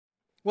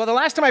Well, the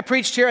last time I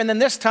preached here, and then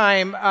this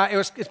time,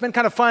 it's been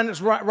kind of fun.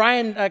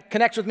 Ryan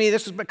connects with me.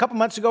 This was a couple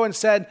months ago and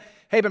said,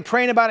 hey, I've been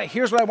praying about it.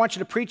 Here's what I want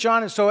you to preach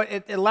on. And so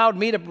it allowed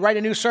me to write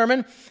a new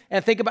sermon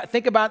and think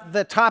about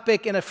the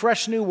topic in a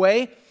fresh new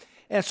way.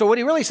 And so what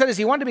he really said is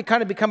he wanted to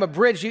kind of become a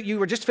bridge. You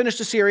were just finished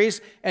a series,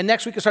 and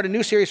next week we'll start a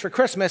new series for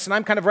Christmas, and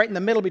I'm kind of right in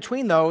the middle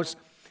between those.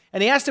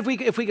 And he asked if we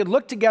could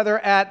look together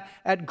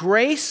at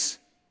grace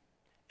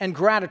and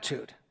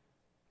gratitude.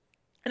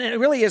 And it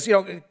really is,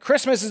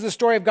 Christmas is the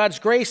story of God's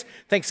grace.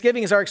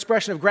 Thanksgiving is our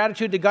expression of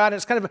gratitude to God. And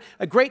it's kind of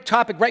a great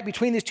topic right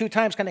between these two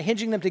times, kind of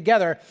hinging them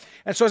together.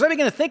 And so as I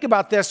began to think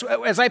about this,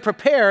 as I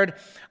prepared,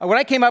 what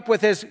I came up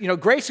with is,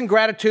 grace and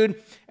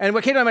gratitude. And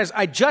what came to my mind is,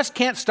 I just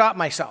can't stop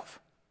myself.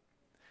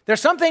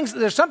 There's some things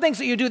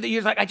that you do that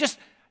you're like, I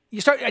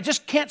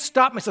just can't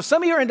stop myself.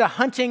 Some of you are into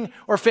hunting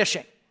or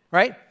fishing,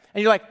 right?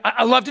 And you're like,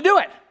 I love to do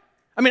it.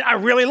 I mean, I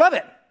really love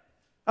it.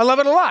 I love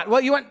it a lot.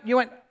 Well, you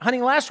went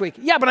hunting last week.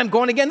 Yeah, but I'm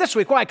going again this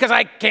week. Why? Because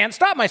I can't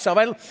stop myself.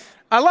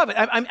 I love it.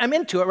 I'm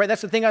into it, right?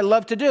 That's the thing I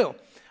love to do.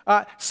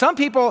 Some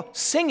people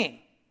singing.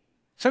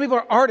 Some people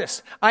are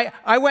artists. I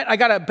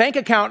got a bank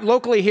account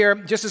locally here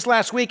just this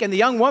last week, and the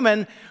young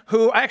woman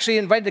who I actually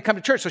invited to come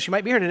to church, so she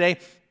might be here today,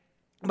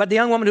 but the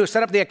young woman who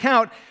set up the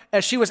account,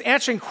 as she was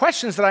answering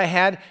questions that I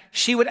had,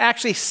 she would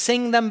actually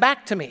sing them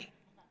back to me.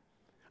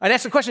 I'd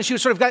ask the question, she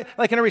would sort of,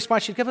 like in a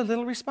response, she'd give a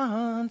little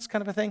response,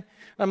 kind of a thing.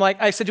 And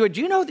I said to her,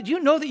 do you know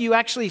that you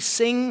actually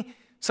sing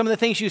some of the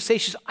things you say?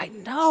 She says, I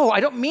know,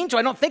 I don't mean to,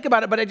 I don't think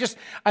about it, but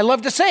I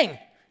love to sing.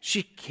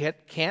 She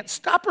can't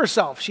stop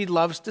herself. She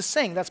loves to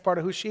sing. That's part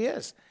of who she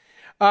is.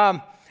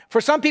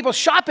 For some people,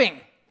 shopping,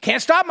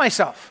 can't stop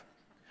myself.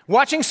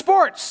 Watching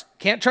sports,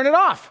 can't turn it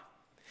off.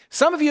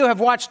 Some of you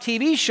have watched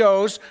TV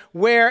shows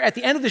where at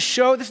the end of the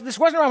show, this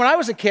wasn't around when I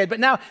was a kid,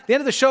 but now at the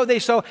end of the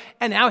show,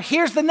 and now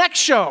here's the next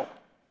show.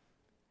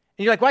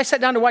 And you're like, well, I sat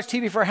down to watch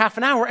TV for half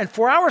an hour, and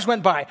 4 hours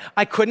went by.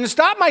 I couldn't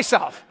stop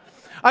myself.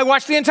 I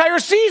watched the entire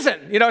season.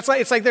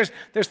 It's like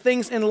there's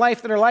things in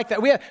life that are like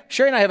that.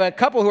 Sherry and I have a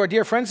couple who are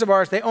dear friends of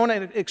ours. They own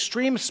an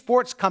extreme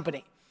sports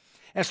company,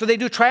 and so they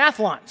do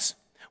triathlons.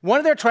 One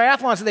of their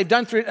triathlons that they've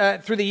done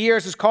through the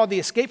years is called the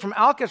Escape from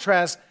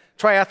Alcatraz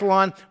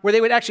Triathlon, where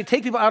they would actually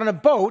take people out on a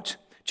boat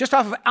just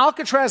off of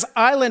Alcatraz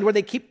Island, where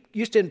they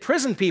used to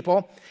imprison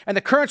people, and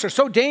the currents are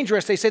so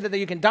dangerous, they say that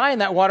you can die in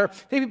that water.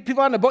 They take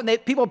people out on a boat,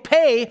 and people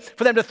pay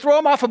for them to throw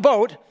them off a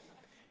boat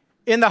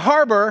in the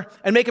harbor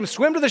and make them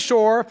swim to the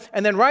shore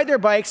and then ride their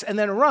bikes and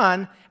then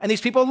run, and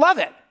these people love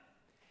it.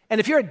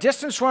 And if you're a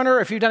distance runner,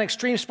 if you've done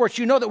extreme sports,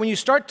 you know that when you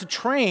start to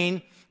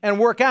train and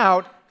work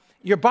out,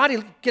 your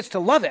body gets to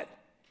love it.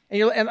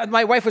 And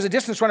my wife was a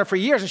distance runner for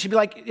years, and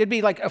it'd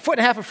be like 1.5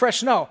 feet of fresh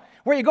snow.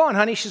 Where are you going,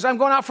 honey? She says, I'm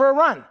going out for a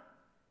run.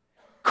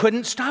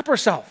 Couldn't stop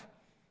herself.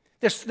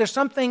 There's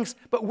some things,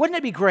 but wouldn't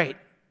it be great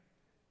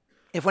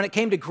if when it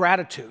came to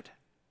gratitude,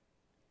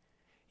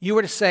 you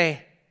were to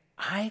say,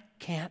 I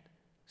can't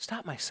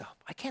stop myself.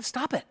 I can't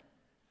stop it.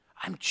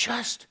 I'm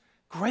just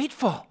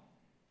grateful.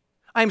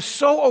 I'm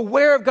so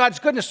aware of God's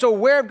goodness, so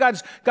aware of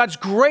God's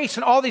grace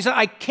and all these.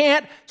 I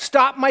can't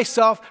stop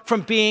myself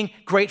from being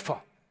grateful.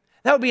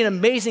 That would be an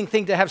amazing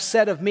thing to have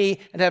said of me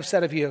and to have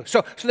said of you.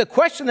 So the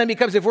question then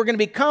becomes, if we're going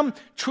to become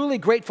truly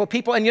grateful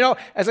people, and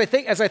as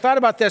I thought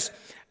about this,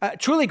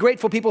 truly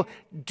grateful people,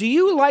 do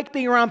you like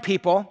being around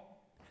people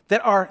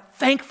that are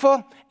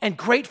thankful and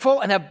grateful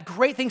and have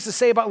great things to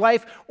say about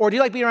life, or do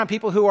you like being around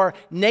people who are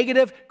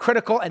negative,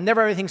 critical, and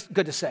never have anything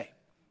good to say?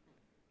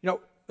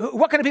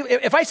 What kind of people?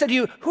 If I said to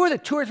you, who are the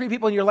 2 or 3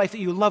 people in your life that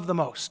you love the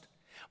most?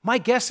 My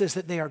guess is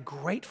that they are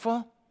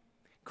grateful,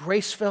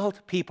 grace-filled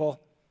people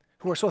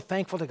who are so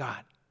thankful to God.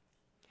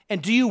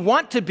 And do you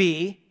want to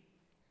be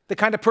the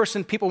kind of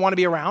person people want to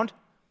be around?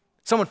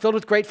 Someone filled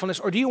with gratefulness?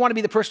 Or do you want to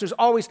be the person who's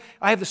always,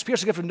 I have the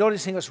spiritual gift of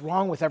noticing what's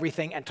wrong with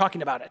everything and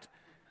talking about it?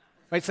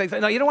 Right? It's like,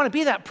 no, you don't want to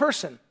be that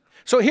person.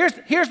 So here's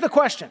the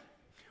question.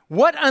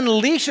 What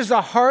unleashes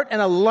a heart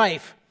and a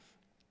life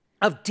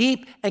of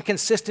deep and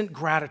consistent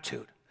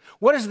gratitude?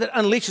 What is it that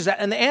unleashes that?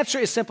 And the answer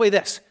is simply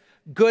this: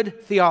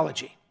 good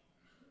theology.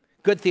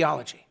 Good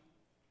theology.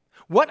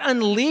 What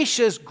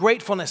unleashes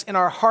gratefulness in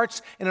our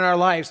hearts and in our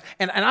lives?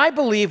 And I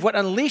believe what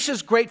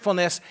unleashes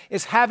gratefulness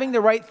is having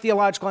the right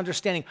theological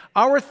understanding.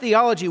 Our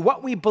theology,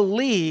 what we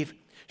believe,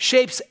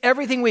 shapes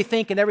everything we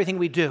think and everything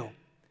we do.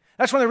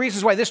 That's one of the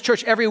reasons why this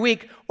church every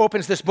week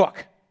opens this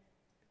book.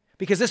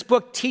 Because this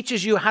book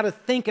teaches you how to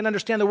think and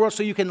understand the world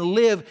so you can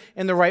live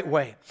in the right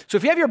way. So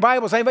if you have your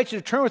Bibles, I invite you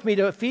to turn with me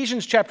to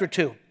Ephesians chapter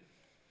 2.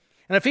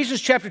 In Ephesians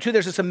chapter 2,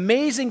 there's this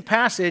amazing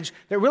passage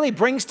that really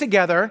brings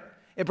together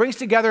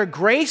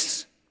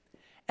grace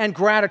and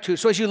gratitude.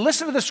 So as you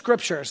listen to the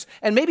scriptures,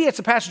 and maybe it's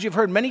a passage you've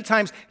heard many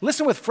times,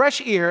 listen with fresh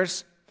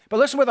ears, but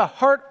listen with a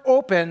heart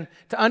open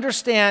to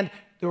understand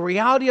the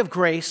reality of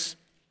grace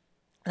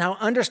and how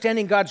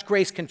understanding God's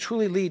grace can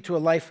truly lead to a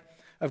life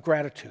of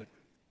gratitude.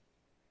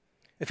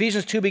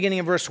 Ephesians 2, beginning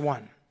in verse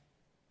 1.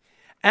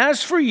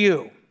 As for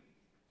you,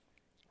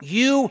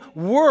 you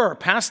were,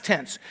 past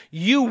tense,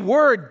 you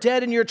were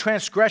dead in your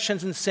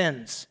transgressions and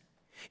sins,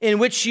 in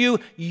which you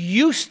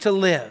used to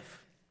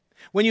live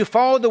when you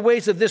followed the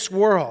ways of this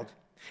world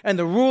and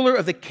the ruler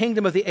of the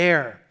kingdom of the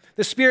air,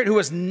 the spirit who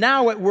is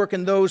now at work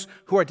in those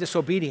who are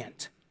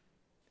disobedient.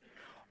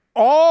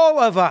 All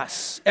of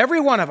us, every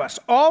one of us,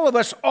 all of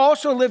us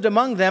also lived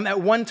among them at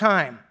one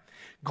time,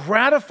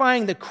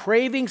 gratifying the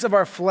cravings of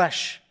our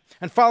flesh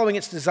and following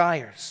its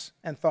desires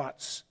and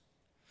thoughts.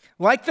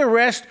 Like the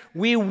rest,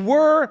 we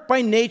were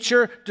by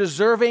nature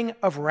deserving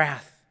of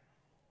wrath.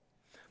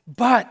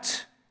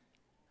 But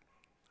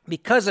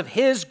because of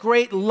his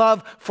great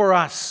love for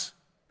us,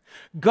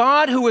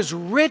 God, who is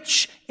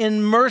rich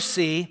in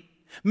mercy,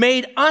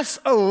 made us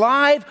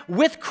alive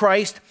with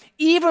Christ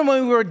even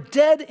when we were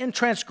dead in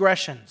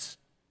transgressions.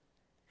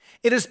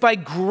 It is by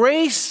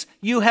grace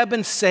you have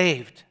been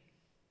saved.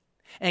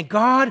 And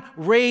God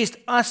raised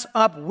us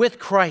up with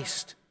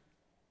Christ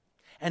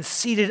and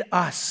seated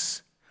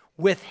us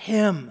with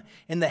him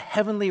in the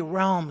heavenly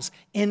realms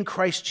in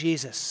Christ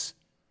Jesus,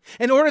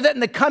 in order that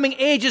in the coming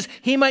ages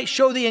he might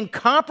show the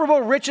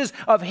incomparable riches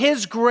of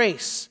his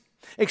grace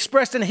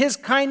expressed in his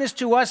kindness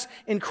to us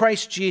in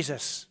Christ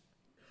Jesus.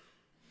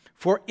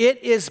 For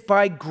it is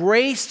by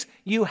grace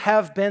you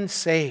have been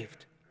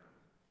saved,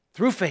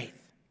 through faith.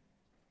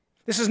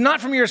 This is not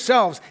from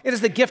yourselves, it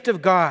is the gift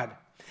of God,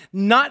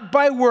 not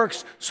by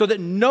works, so that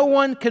no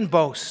one can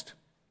boast.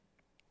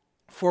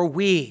 For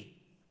we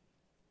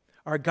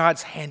are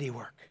God's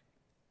handiwork,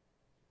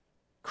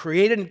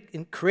 created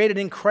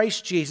in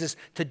Christ Jesus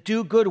to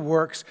do good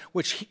works,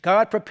 which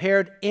God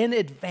prepared in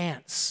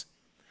advance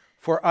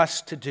for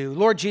us to do.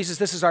 Lord Jesus,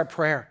 this is our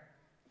prayer,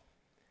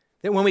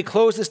 that when we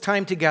close this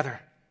time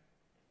together,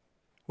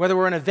 whether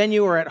we're in a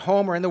venue or at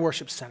home or in the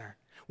worship center,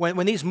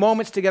 when these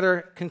moments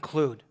together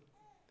conclude,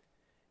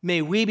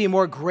 may we be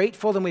more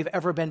grateful than we've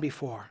ever been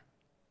before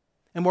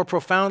and more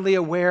profoundly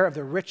aware of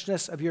the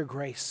richness of your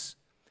grace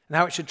and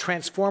how it should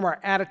transform our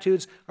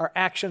attitudes, our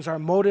actions, our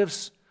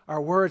motives,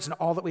 our words, and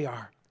all that we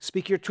are.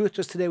 Speak your truth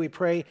to us today, we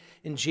pray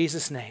in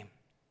Jesus' name.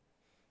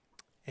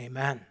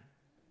 Amen.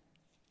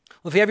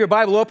 Well, if you have your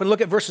Bible open,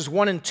 look at verses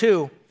 1 and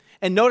 2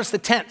 and notice the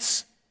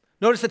tense.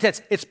 Notice the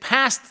tense. It's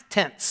past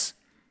tense.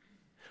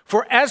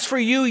 For as for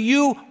you,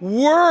 you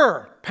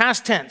were,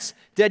 past tense,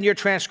 dead in your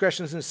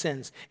transgressions and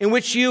sins, in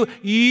which you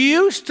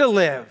used to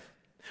live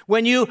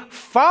when you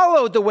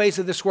followed the ways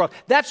of this world.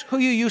 That's who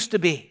you used to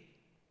be.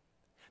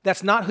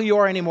 That's not who you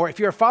are anymore. If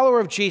you're a follower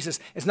of Jesus,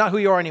 it's not who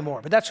you are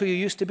anymore, but that's who you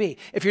used to be.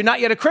 If you're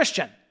not yet a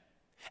Christian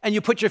and you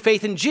put your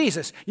faith in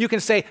Jesus, you can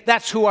say,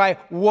 that's who I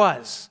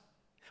was.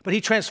 But he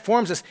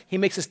transforms us. He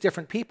makes us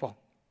different people.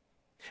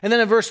 And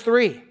then in verse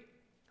 3,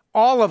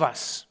 all of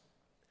us,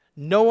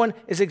 no one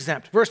is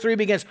exempt. Verse 3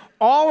 begins,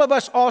 all of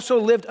us also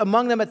lived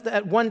among them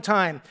at one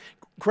time,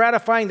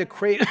 gratifying the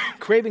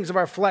cravings of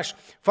our flesh,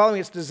 following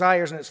its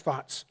desires and its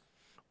thoughts.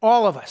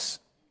 All of us.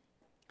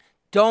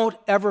 Don't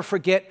ever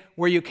forget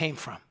where you came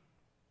from.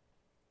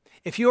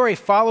 If you are a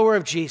follower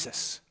of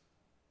Jesus,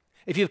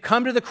 if you've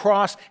come to the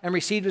cross and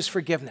received his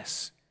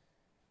forgiveness,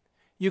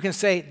 you can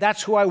say,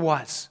 that's who I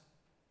was.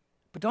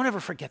 But don't ever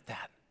forget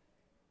that.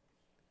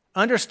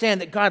 Understand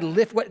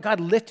that what God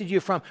lifted you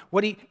from,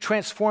 what he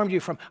transformed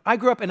you from. I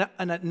grew up in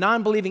a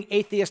non-believing,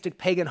 atheistic,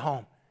 pagan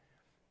home.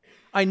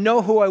 I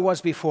know who I was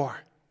before.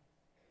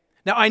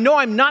 Now, I know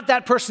I'm not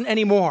that person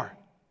anymore.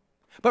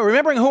 But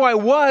remembering who I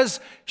was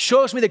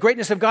shows me the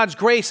greatness of God's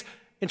grace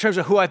in terms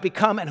of who I've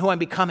become and who I'm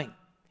becoming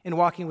in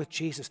walking with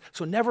Jesus.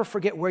 So never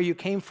forget where you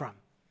came from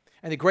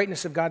and the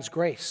greatness of God's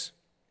grace.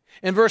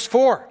 In verse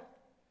 4,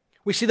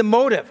 we see the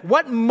motive.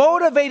 What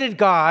motivated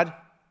God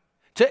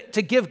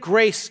to give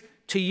grace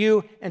to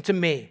you and to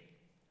me?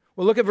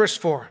 Well, look at verse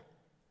 4.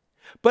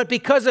 But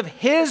because of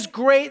his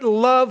great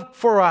love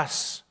for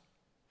us,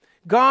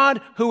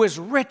 God, who is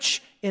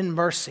rich in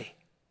mercy.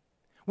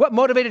 What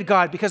motivated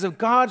God? Because of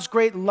God's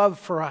great love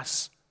for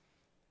us.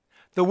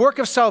 The work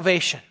of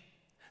salvation,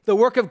 the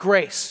work of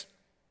grace,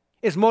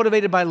 is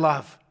motivated by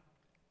love.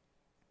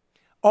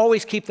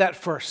 Always keep that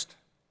first.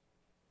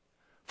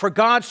 For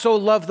God so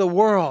loved the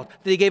world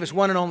that he gave his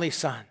one and only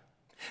Son.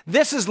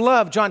 This is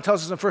love, John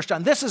tells us in 1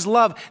 John. This is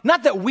love,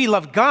 not that we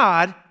loved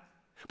God,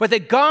 but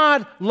that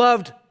God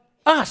loved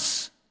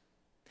us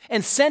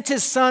and sent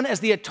his Son as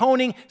the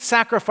atoning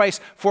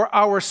sacrifice for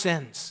our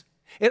sins.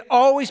 It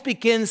always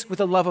begins with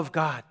the love of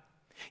God.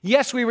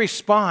 Yes, we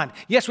respond.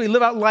 Yes, we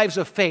live out lives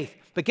of faith.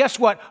 But guess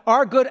what?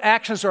 Our good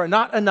actions are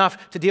not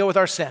enough to deal with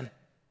our sin.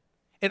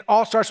 It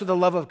all starts with the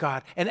love of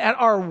God. And at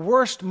our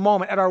worst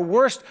moment, at our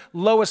worst,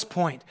 lowest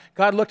point,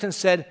 God looked and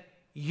said,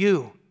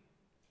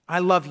 I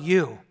love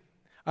you.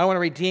 I want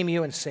to redeem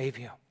you and save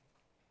you.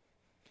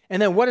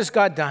 And then what has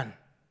God done?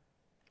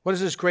 What has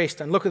his grace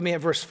done? Look with me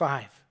at verse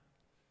 5.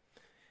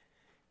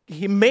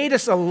 He made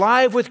us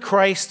alive with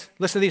Christ.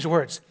 Listen to these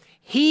words.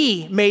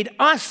 He made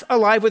us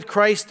alive with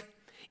Christ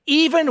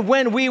even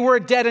when we were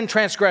dead in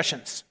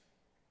transgressions.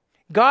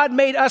 God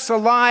made us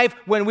alive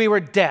when we were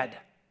dead.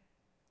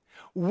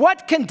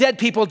 What can dead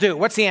people do?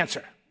 What's the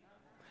answer?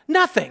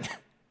 Nothing.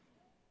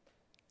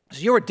 So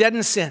you were dead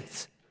in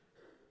sins.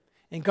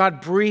 And God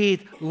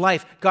breathed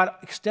life. God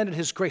extended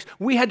his grace.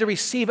 We had to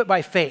receive it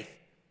by faith.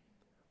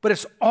 But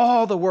it's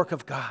all the work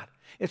of God.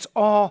 It's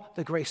all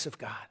the grace of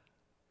God.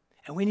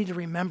 And we need to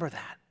remember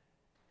that.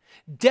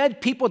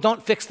 Dead people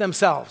don't fix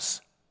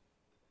themselves.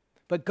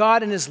 But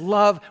God in his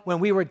love, when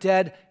we were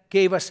dead,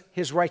 gave us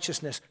his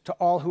righteousness to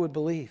all who would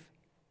believe.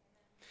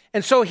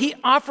 And so he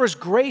offers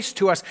grace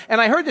to us. And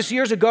I heard this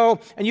years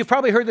ago, and you've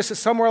probably heard this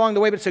somewhere along the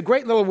way, but it's a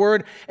great little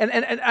word. And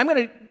I'm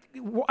going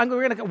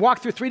to walk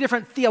through 3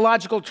 different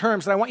theological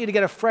terms that I want you to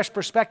get a fresh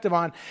perspective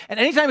on. And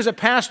anytime as a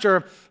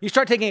pastor, you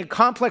start taking a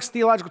complex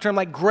theological term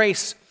like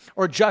grace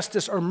or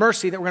justice or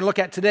mercy that we're going to look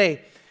at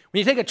today, when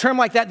you take a term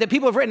like that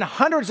people have written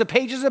hundreds of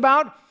pages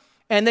about,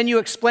 and then you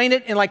explain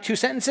it in like 2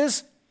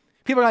 sentences,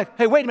 people are like,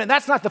 hey, wait a minute,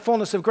 that's not the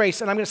fullness of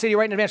grace. And I'm going to say to you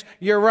right in advance,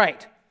 you're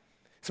right.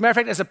 As a matter of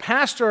fact, as a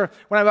pastor,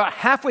 when I'm about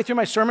halfway through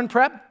my sermon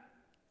prep,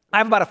 I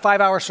have about a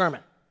 5-hour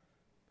sermon.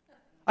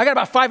 I got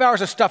about 5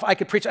 hours of stuff I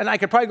could preach, and I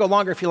could probably go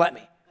longer if you let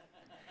me.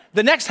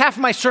 The next half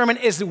of my sermon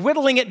is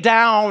whittling it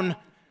down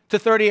to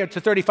 30 or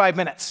to 35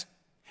 minutes.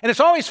 And it's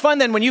always fun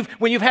then when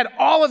you've had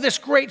all of this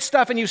great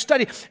stuff and you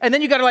study, and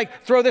then you got to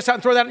like throw this out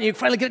and throw that out, and you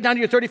finally get it down to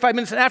your 35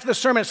 minutes. And after the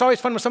sermon, it's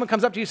always fun when someone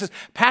comes up to you and says,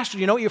 Pastor,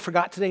 you know what you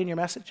forgot today in your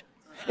message?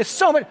 It's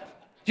so much.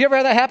 Do you ever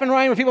have that happen,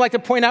 Ryan, when people like to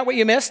point out what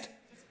you missed?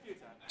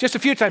 Just a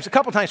few times, a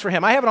couple times for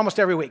him. I have it almost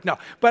every week. No,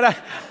 but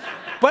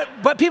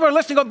people are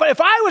listening. Going, but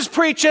if I was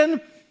preaching,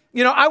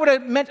 I would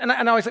have meant. And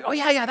I was like, oh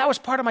yeah, that was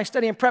part of my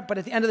study and prep. But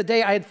at the end of the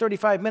day, I had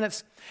 35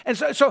 minutes. And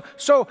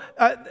so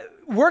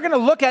we're going to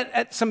look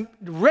at some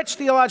rich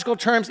theological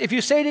terms. If you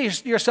say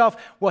to yourself,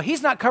 well,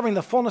 he's not covering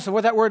the fullness of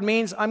what that word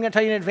means, I'm going to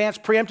tell you in advance,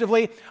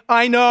 preemptively.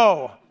 I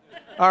know.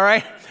 All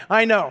right,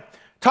 I know.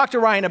 Talk to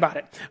Ryan about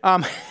it.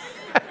 And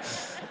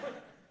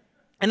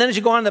then as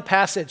you go on in the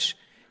passage,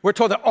 we're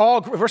told that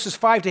all, verses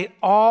 5 to 8,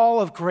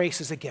 all of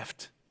grace is a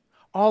gift.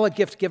 All a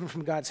gift given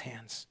from God's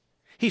hands.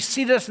 He's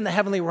seated us in the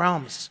heavenly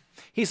realms.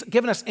 He's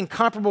given us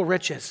incomparable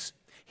riches.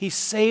 He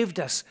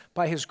saved us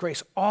by his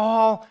grace.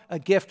 All a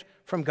gift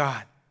from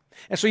God.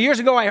 And so years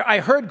ago, I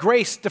heard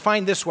grace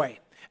defined this way.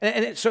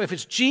 So if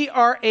it's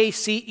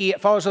G-R-A-C-E,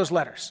 it follows those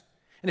letters.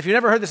 And if you've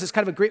never heard this, it's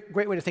kind of a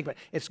great way to think about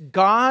it. It's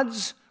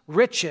God's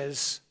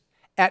riches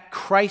at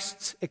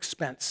Christ's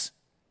expense.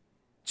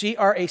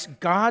 G-R-A-C,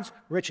 God's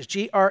riches,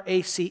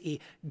 G-R-A-C-E,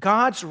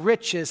 God's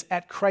riches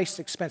at Christ's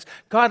expense.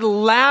 God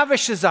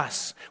lavishes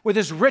us with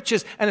his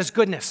riches and his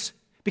goodness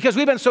because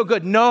we've been so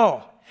good.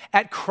 No,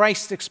 at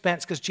Christ's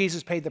expense because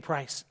Jesus paid the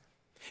price.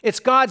 It's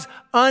God's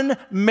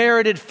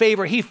unmerited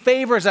favor. He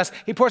favors us.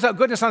 He pours out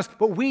goodness on us,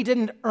 but we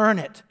didn't earn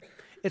it.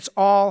 It's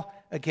all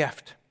a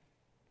gift.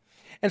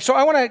 And so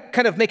I want to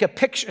kind of paint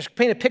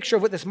a picture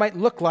of what this might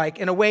look like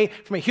in a way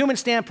from a human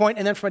standpoint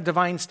and then from a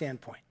divine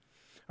standpoint.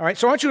 All right,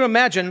 so I want you to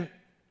imagine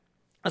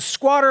a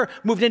squatter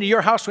moved into your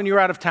house when you were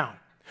out of town.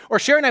 Or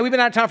Sherry and I, we've been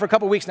out of town for a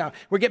couple of weeks now.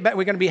 We're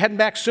going to be heading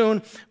back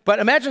soon. But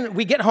imagine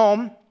we get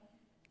home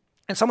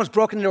and someone's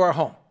broken into our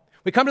home.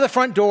 We come to the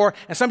front door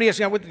and somebody has,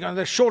 with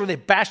their shoulder, they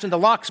bashed in, the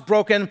lock's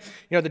broken.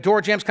 The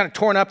door jam's kind of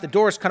torn up. The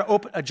door's kind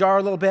of ajar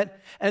a little bit.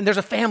 And there's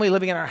a family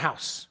living in our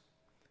house.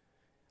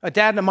 A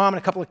dad and a mom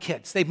and a couple of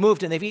kids. They've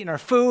moved in. They've eaten our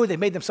food. They've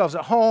made themselves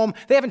at home.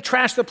 They haven't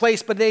trashed the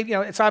place, but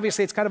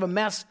it's kind of a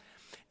mess.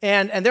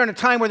 And they're in a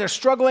time where they're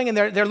struggling and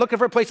they're looking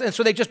for a place, and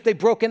so they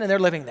broke in and they're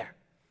living there.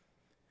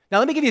 Now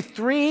let me give you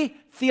 3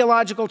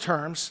 theological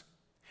terms,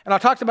 and I'll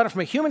talk about it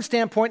from a human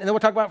standpoint, and then we'll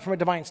talk about it from a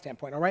divine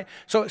standpoint, all right?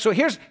 So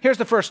here's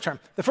the first term.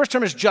 The first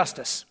term is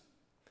justice.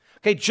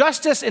 Okay,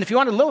 justice, and if you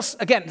want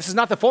again, this is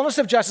not the fullness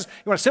of justice.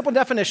 You want a simple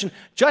definition.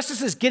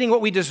 Justice is getting what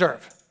we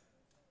deserve.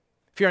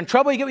 If you're in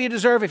trouble, you get what you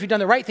deserve. If you've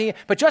done the right thing,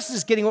 but justice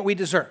is getting what we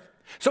deserve.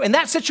 So in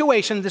that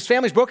situation, this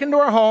family's broken into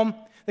our home.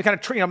 They kind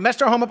of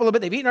messed our home up a little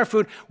bit. They've eaten our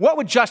food. What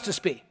would justice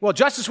be? Well,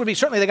 justice would be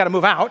certainly they got to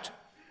move out.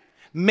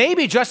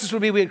 Maybe justice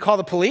would be we'd call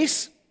the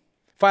police,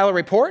 file a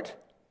report.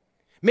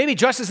 Maybe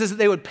justice is that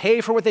they would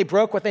pay for what they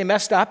broke, what they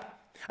messed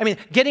up. I mean,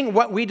 getting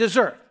what we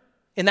deserve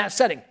in that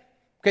setting.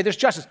 Okay, there's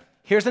justice.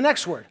 Here's the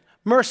next word,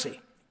 mercy.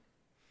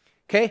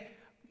 Okay,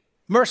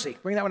 mercy.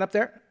 Bring that one up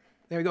there.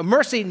 There we go.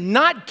 Mercy,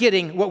 not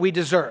getting what we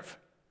deserve.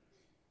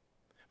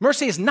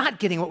 Mercy is not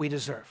getting what we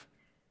deserve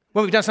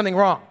when we've done something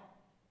wrong.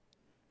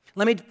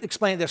 Let me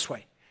explain it this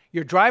way.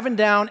 You're driving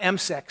down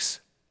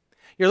M6.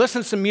 You're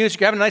listening to some music.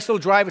 You're having a nice little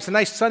drive. It's a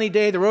nice sunny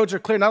day. The roads are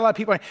clear. Not a lot of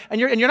people.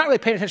 And you're not really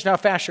paying attention to how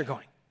fast you're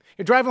going.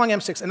 You're driving along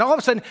M6. And all of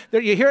a sudden,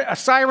 you hear a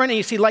siren and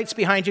you see lights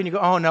behind you. And you go,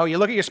 oh, no. You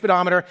look at your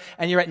speedometer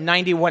and you're at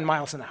 91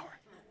 miles an hour.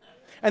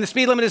 And the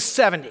speed limit is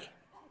 70.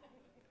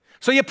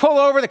 So you pull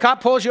over. The cop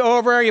pulls you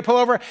over. You pull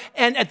over.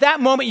 And at that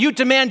moment, you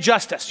demand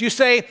justice. You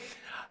say,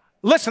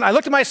 listen, I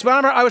looked at my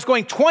speedometer. I was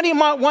going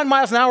 21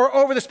 miles an hour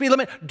over the speed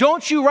limit.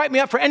 Don't you write me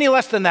up for any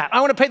less than that.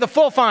 I want to pay the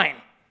full fine.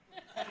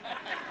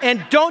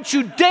 And don't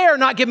you dare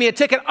not give me a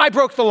ticket. I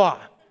broke the law.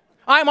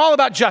 I'm all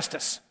about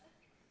justice.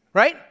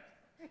 Right?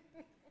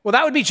 Well,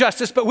 that would be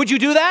justice, but would you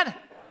do that?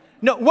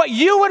 No, what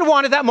you would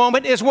want at that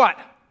moment is what?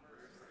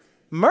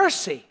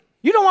 Mercy.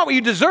 You don't want what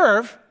you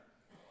deserve.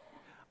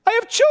 I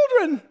have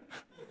children.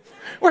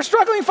 We're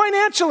struggling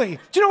financially.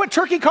 Do you know what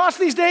turkey costs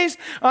these days?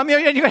 And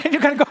you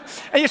kind of go,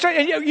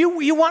 and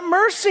you want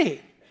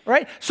mercy,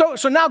 right? So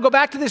now go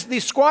back to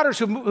these squatters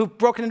who've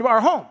broken into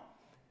our home.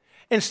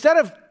 instead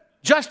of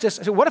justice,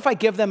 I said, what if I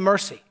give them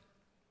mercy?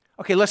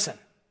 Okay, listen,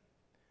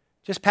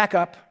 just pack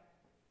up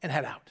and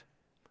head out.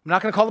 I'm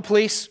not going to call the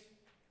police.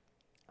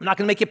 I'm not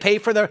going to make you pay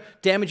for the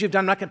damage you've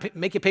done. I'm not going to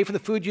make you pay for the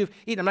food you've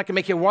eaten. I'm not going to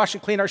make you wash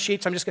and clean our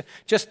sheets. I'm just going to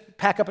just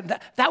pack up. And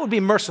that would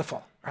be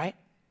merciful, right?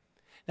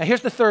 Now,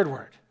 here's the third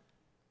word,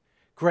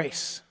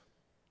 grace.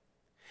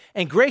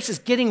 And grace is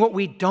getting what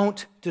we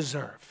don't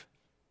deserve.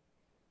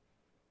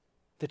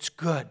 That's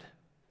good,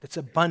 that's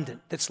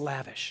abundant, that's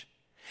lavish.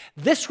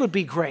 This would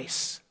be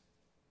grace.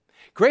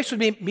 Grace would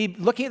be me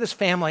looking at this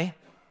family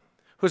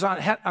who's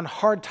on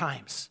hard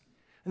times.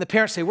 And the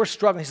parents say, we're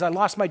struggling. He says, I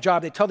lost my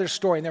job. They tell their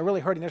story, and they're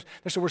really hurting.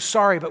 They say, we're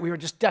sorry, but we were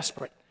just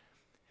desperate.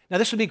 Now,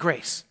 this would be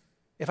grace.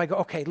 If I go,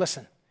 okay,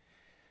 listen.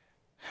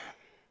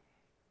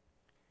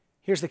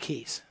 Here's the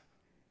keys.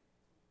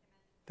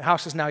 The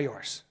house is now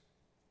yours.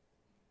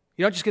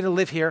 You don't just get to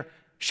live here.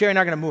 Sherry and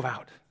I are going to move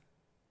out.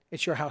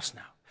 It's your house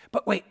now.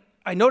 But wait,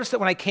 I noticed that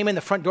when I came in,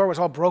 the front door was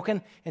all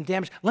broken and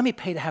damaged. Let me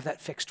pay to have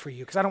that fixed for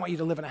you because I don't want you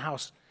to live in a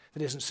house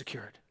that isn't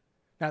secured.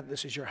 Now that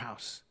this is your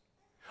house.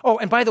 Oh,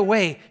 and by the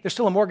way, there's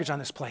still a mortgage on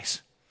this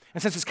place.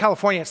 And since it's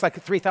California, it's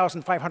like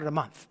 $3,500 a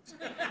month.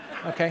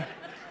 Okay?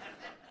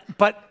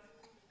 But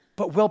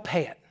we'll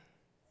pay it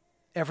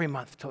every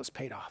month till it's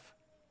paid off.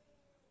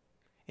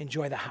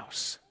 Enjoy the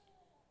house.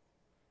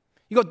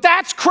 You go,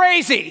 that's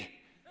crazy.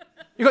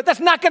 You go, that's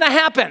not going to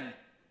happen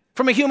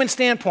from a human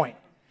standpoint.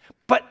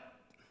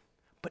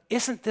 But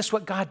isn't this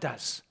what God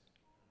does?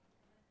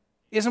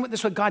 Isn't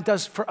this what God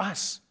does for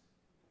us?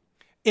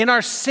 In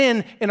our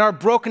sin, in our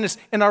brokenness,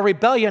 in our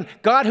rebellion,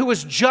 God who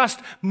is just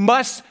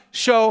must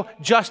show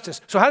justice.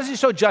 So how does he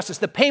show justice?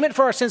 The payment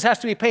for our sins has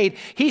to be paid.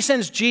 He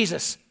sends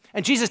Jesus,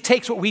 and Jesus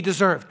takes what we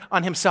deserved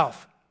on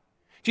himself.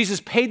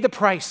 Jesus paid the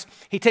price.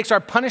 He takes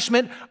our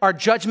punishment, our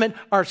judgment,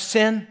 our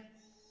sin.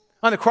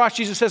 On the cross,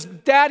 Jesus says,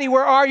 Daddy,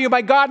 where are you?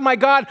 My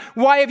God,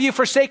 why have you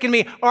forsaken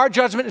me? Our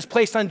judgment is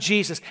placed on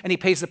Jesus, and he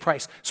pays the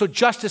price. So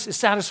justice is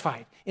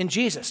satisfied in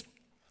Jesus.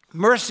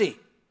 Mercy.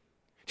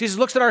 Jesus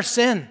looks at our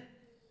sin.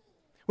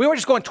 We weren't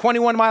just going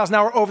 21 miles an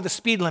hour over the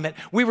speed limit.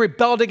 We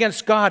rebelled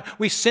against God.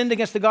 We sinned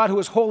against the God who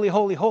is holy,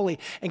 holy, holy.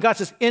 And God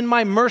says, in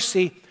my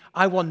mercy,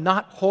 I will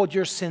not hold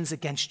your sins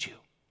against you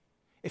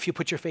if you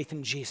put your faith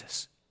in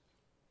Jesus.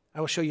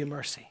 I will show you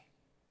mercy.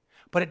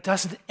 But it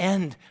doesn't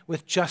end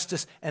with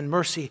justice and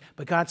mercy.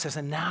 But God says,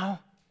 and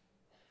now,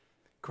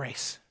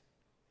 grace.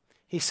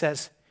 He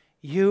says,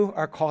 you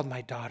are called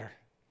my daughter,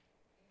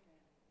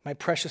 my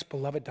precious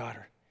beloved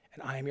daughter,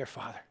 and I am your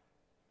father.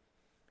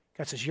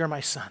 God says, you're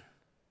my son.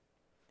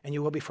 And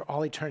you will be for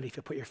all eternity if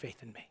you put your faith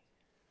in me.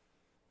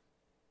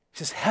 He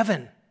says,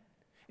 heaven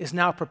is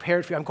now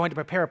prepared for you. I'm going to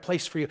prepare a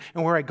place for you.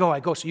 And where I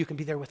go so you can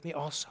be there with me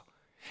also.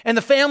 And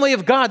the family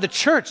of God, the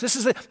church, this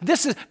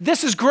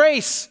is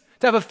grace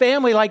to have a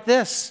family like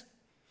this.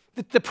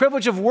 The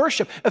privilege of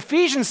worship.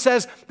 Ephesians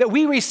says that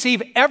we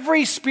receive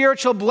every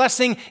spiritual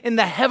blessing in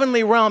the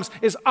heavenly realms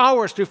is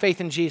ours through faith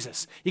in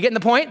Jesus. You getting the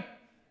point?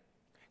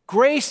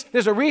 Grace,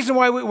 there's a reason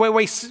why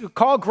we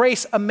call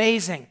grace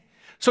amazing.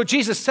 So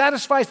Jesus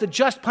satisfies the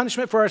just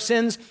punishment for our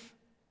sins.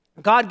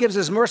 God gives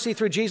his mercy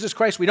through Jesus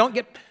Christ. We don't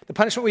get the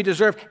punishment we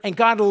deserve. And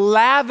God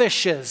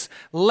lavishes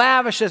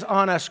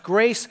on us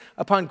grace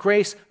upon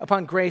grace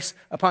upon grace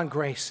upon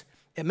grace.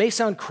 It may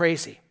sound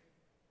crazy.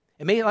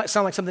 It may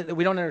sound like something that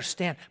we don't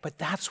understand, but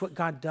that's what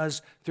God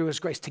does through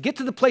his grace. To get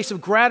to the place of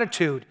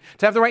gratitude,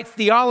 to have the right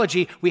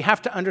theology, we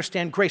have to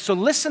understand grace. So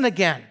listen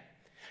again.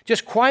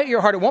 Just quiet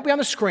your heart. It won't be on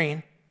the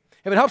screen.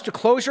 If it helps to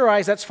close your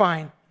eyes, that's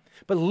fine.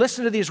 But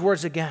listen to these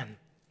words again.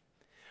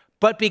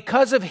 But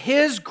because of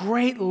his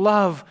great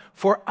love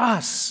for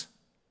us,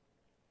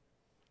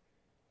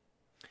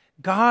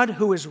 God,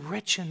 who is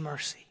rich in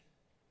mercy,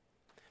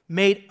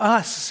 made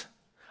us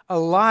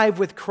alive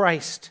with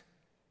Christ,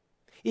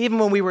 even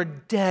when we were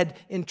dead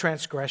in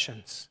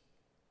transgressions.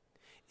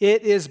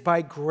 It is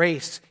by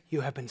grace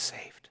you have been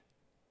saved.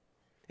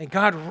 And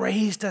God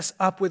raised us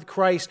up with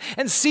Christ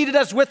and seated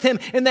us with him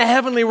in the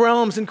heavenly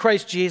realms in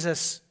Christ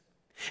Jesus,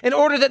 in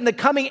order that in the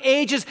coming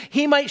ages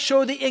he might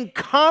show the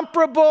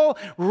incomparable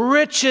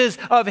riches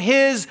of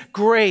his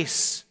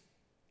grace,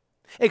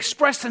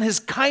 expressed in his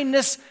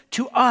kindness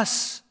to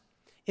us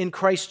in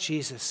Christ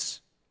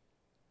Jesus.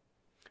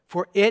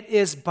 For it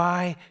is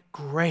by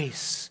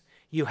grace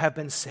you have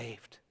been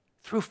saved,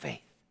 through faith.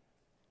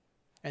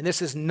 And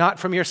this is not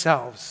from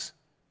yourselves.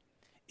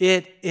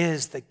 It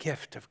is the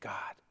gift of God.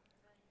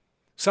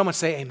 Someone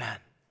say amen.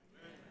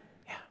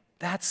 Yeah,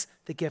 that's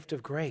the gift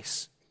of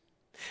grace.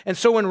 And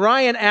so when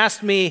Ryan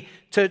asked me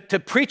to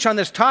preach on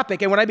this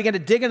topic, and when I began to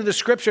dig into the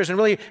scriptures and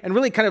really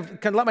kind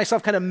of let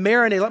myself kind of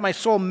marinate, let my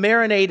soul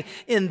marinate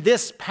in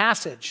this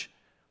passage,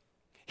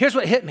 here's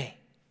what hit me.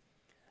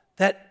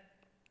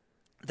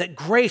 That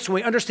grace, when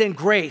we understand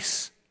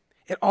grace,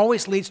 it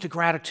always leads to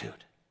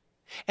gratitude.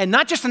 And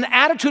not just an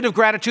attitude of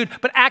gratitude,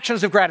 but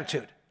actions of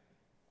gratitude.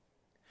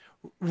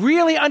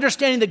 Really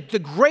understanding the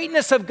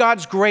greatness of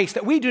God's grace,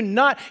 that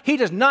he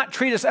does not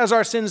treat us as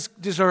our sins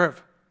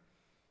deserve.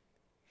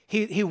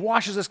 He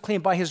washes us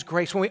clean by his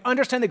grace. When we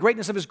understand the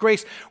greatness of his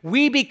grace,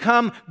 we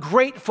become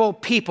grateful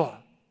people.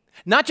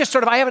 Not just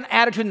sort of, I have an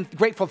attitude and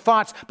grateful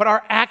thoughts, but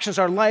our actions,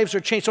 our lives are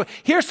changed. So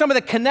here's some of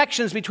the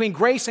connections between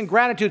grace and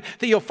gratitude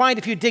that you'll find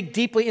if you dig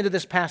deeply into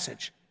this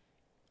passage.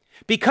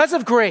 Because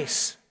of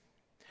grace,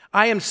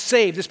 I am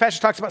saved. This passage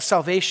talks about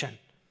salvation.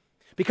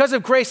 Because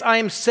of grace, I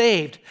am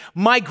saved.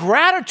 My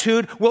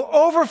gratitude will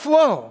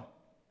overflow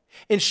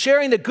in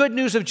sharing the good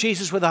news of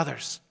Jesus with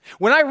others.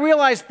 When I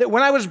realized that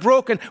when I was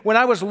broken, when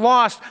I was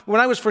lost,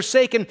 when I was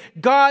forsaken,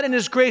 God in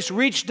his grace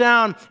reached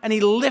down and he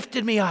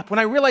lifted me up. When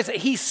I realized that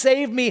he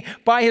saved me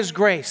by his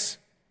grace,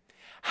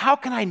 how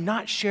can I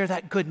not share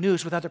that good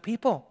news with other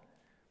people?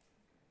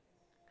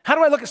 How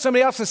do I look at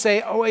somebody else and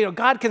say, oh,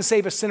 God can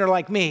save a sinner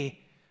like me,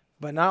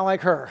 but not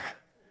like her,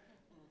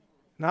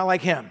 not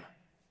like him?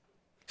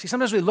 See,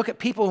 sometimes we look at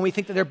people and we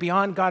think that they're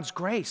beyond God's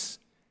grace.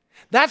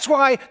 That's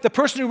why the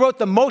person who wrote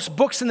the most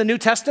books in the New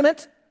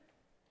Testament,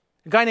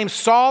 a guy named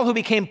Saul who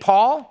became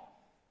Paul,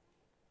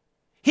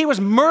 he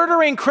was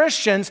murdering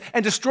Christians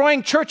and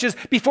destroying churches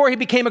before he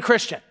became a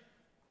Christian.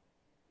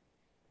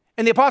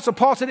 And the Apostle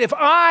Paul said, if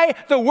I,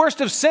 the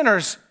worst of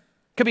sinners,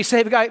 could be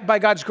saved by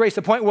God's grace,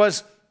 the point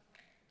was,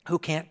 who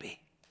can't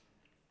be?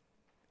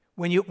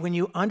 When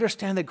you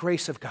understand the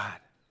grace of God,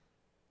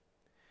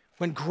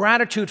 when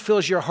gratitude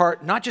fills your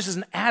heart, not just as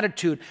an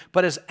attitude,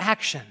 but as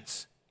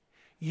actions,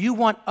 you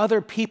want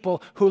other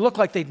people who look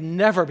like they'd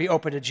never be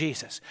open to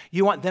Jesus.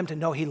 You want them to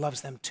know he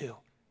loves them too,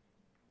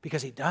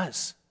 because he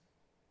does.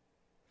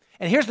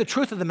 And here's the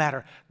truth of the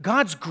matter.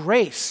 God's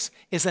grace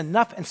is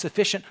enough and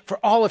sufficient for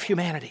all of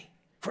humanity,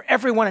 for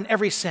everyone and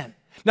every sin.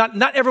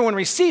 Not everyone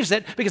receives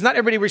it, because not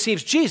everybody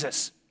receives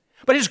Jesus.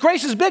 But his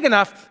grace is big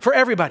enough for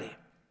everybody.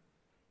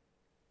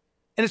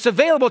 And it's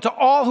available to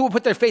all who will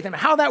put their faith in him.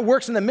 How that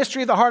works in the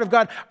mystery of the heart of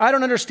God, I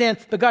don't understand,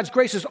 but God's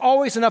grace is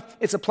always enough.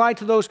 It's applied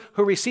to those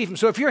who receive him.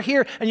 So if you're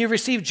here and you've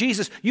received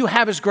Jesus, you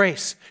have his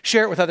grace.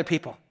 Share it with other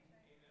people.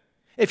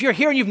 If you're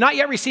here and you've not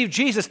yet received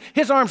Jesus,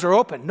 his arms are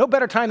open. No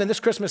better time than this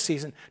Christmas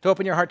season to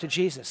open your heart to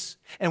Jesus.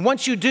 And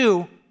once you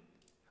do,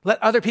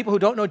 let other people who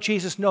don't know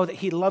Jesus know that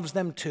he loves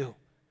them too.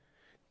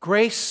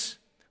 Grace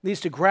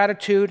leads to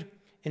gratitude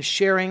in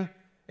sharing,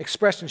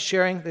 expressed in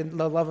sharing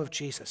the love of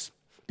Jesus.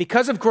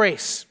 Because of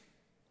grace,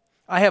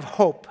 I have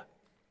hope.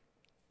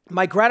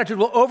 My gratitude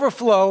will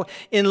overflow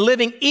in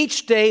living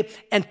each day,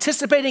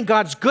 anticipating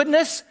God's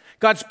goodness,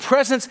 God's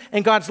presence,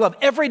 and God's love.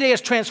 Every day is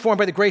transformed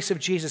by the grace of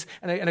Jesus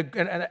and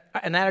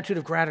an attitude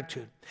of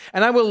gratitude.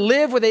 And I will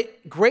live with a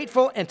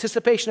grateful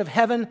anticipation of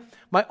heaven,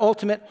 my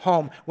ultimate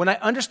home. When I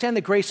understand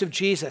the grace of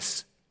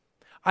Jesus,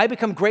 I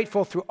become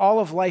grateful through all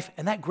of life,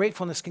 and that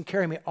gratefulness can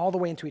carry me all the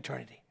way into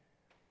eternity.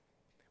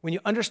 When you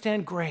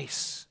understand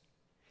grace,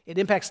 it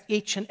impacts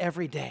each and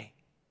every day.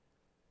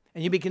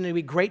 And you begin to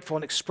be grateful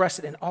and express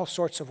it in all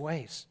sorts of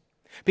ways.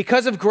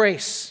 Because of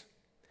grace,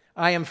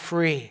 I am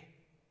free.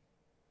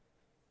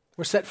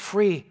 We're set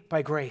free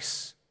by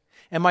grace.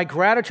 And my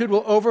gratitude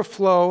will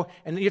overflow,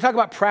 and you talk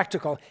about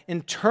practical,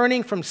 in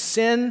turning from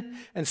sin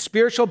and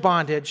spiritual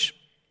bondage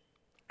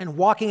and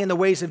walking in the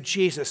ways of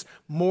Jesus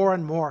more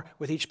and more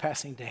with each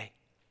passing day.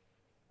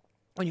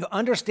 When you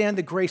understand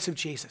the grace of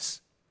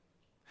Jesus,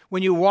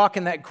 when you walk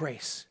in that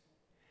grace,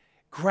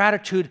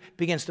 gratitude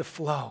begins to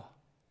flow.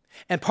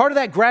 And part of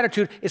that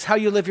gratitude is how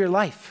you live your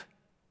life.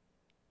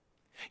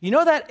 You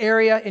know that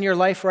area in your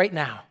life right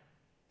now,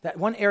 that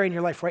one area in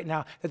your life right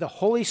now that the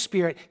Holy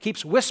Spirit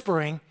keeps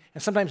whispering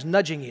and sometimes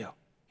nudging you,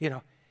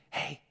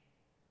 hey,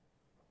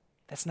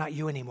 that's not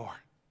you anymore.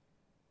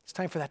 It's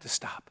time for that to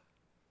stop.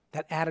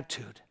 That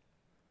attitude,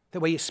 the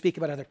way you speak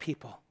about other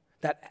people,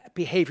 that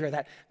behavior,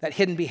 that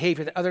hidden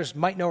behavior that others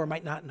might know or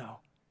might not know.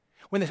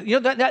 When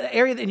that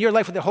area in your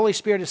life where the Holy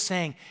Spirit is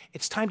saying,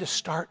 it's time to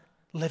start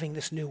living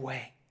this new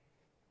way.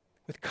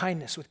 With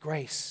kindness, with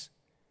grace.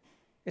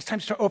 It's time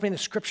to start opening the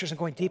scriptures and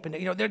going deep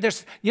into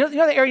there's the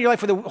area in your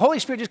life where the Holy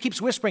Spirit just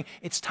keeps whispering,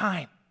 it's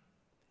time.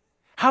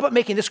 How about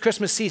making this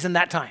Christmas season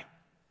that time?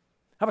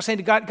 How about saying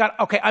to God,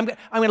 okay, I'm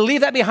going to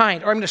leave that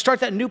behind, or I'm going to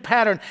start that new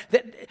pattern.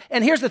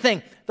 And here's the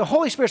thing, the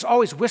Holy Spirit's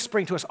always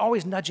whispering to us,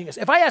 always nudging us.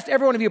 If I asked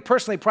every one of you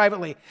personally,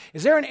 privately,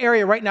 is there an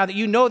area right now that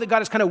you know that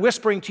God is kind of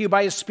whispering to you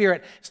by his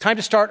Spirit, it's time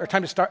to start, or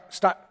time to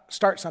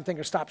start something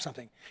or stop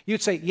something?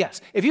 You'd say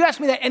yes. If you ask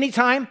me that any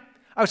time,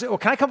 I would say, well,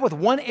 can I come up with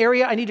one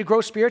area I need to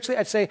grow spiritually?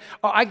 I'd say,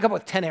 I can come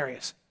up with 10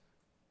 areas.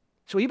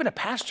 So you've been a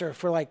pastor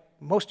for like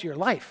most of your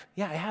life.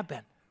 Yeah, I have been.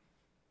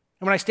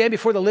 And when I stand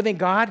before the living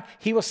God,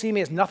 he will see me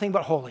as nothing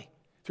but holy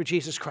through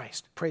Jesus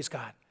Christ. Praise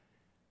God.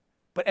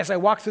 But as I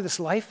walk through this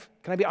life,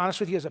 can I be honest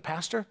with you as a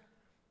pastor?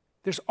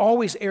 There's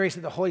always areas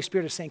that the Holy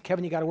Spirit is saying,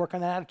 Kevin, you got to work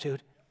on that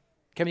attitude.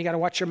 Kevin, you got to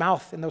watch your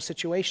mouth in those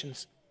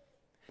situations.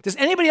 Does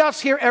anybody else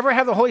here ever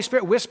have the Holy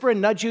Spirit whisper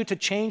and nudge you to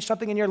change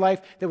something in your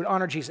life that would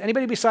honor Jesus?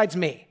 Anybody besides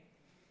me?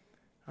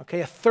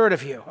 Okay, a third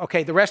of you.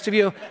 Okay, the rest of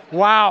you,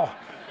 wow,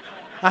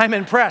 I'm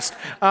impressed.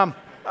 But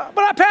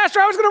Pastor,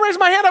 I was going to raise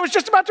my hand. I was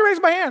just about to raise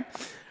my hand.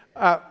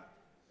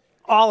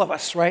 All of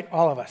us, right?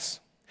 All of us.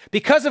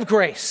 Because of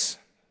grace,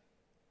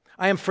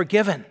 I am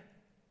forgiven.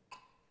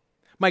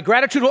 My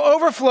gratitude will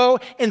overflow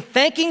in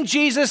thanking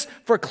Jesus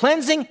for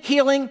cleansing,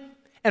 healing,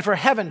 and for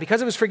heaven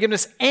because of his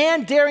forgiveness,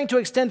 and daring to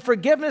extend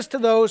forgiveness to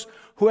those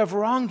who have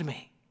wronged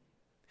me.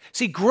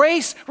 See,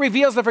 grace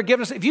reveals the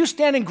forgiveness. If you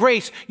stand in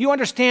grace, you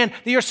understand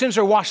that your sins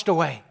are washed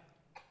away.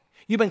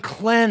 You've been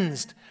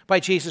cleansed by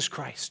Jesus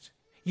Christ.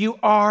 You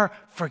are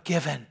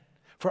forgiven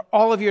for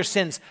all of your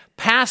sins,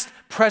 past,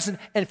 present,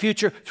 and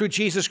future through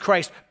Jesus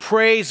Christ.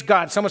 Praise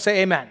God. Someone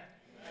say amen.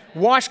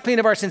 Washed clean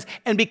of our sins.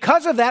 And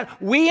because of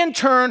that, we in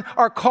turn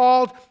are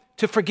called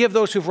to forgive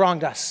those who've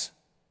wronged us.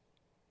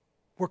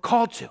 We're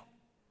called to.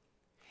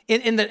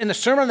 In the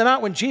Sermon on the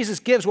Mount, when Jesus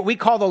gives what we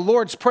call the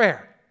Lord's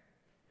Prayer,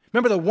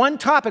 remember the one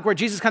topic where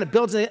Jesus kind of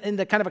builds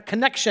into kind of a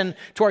connection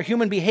to our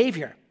human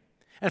behavior.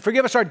 And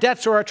forgive us our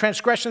debts or our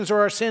transgressions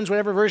or our sins,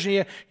 whatever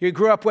version you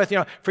grew up with.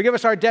 Forgive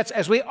us our debts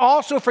as we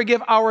also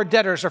forgive our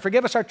debtors, or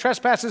forgive us our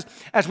trespasses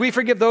as we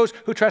forgive those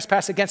who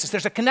trespass against us.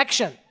 There's a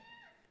connection.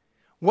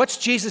 What's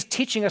Jesus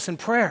teaching us in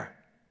prayer?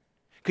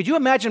 Could you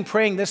imagine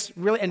praying this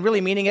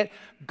really meaning it?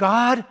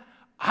 God,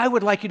 I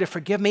would like you to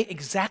forgive me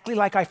exactly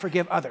like I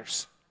forgive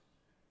others.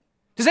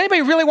 Does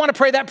anybody really want to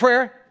pray that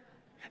prayer?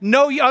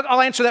 No,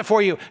 I'll answer that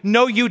for you.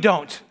 No, you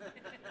don't.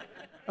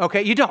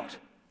 Okay, you don't.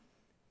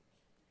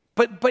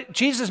 But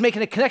Jesus is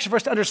making a connection for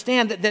us to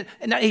understand that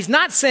he's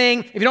not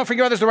saying if you don't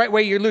forgive others the right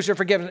way, you lose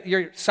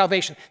your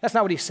salvation. That's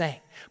not what he's saying.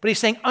 But he's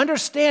saying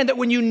understand that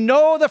when you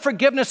know the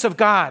forgiveness of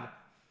God,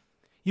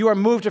 you are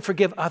moved to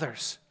forgive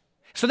others.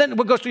 So then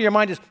what goes through your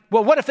mind is,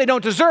 well, what if they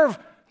don't deserve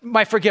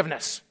my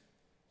forgiveness?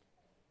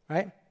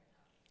 Right?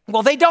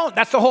 Well, they don't.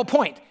 That's the whole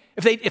point.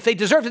 If they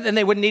deserved it, then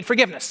they wouldn't need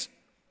forgiveness.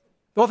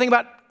 The whole thing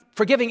about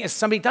forgiving is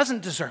somebody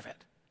doesn't deserve it.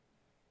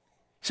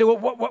 So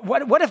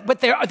what if, but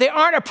they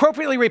aren't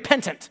appropriately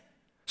repentant,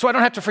 so I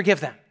don't have to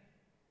forgive them.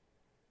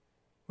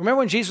 Remember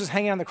when Jesus was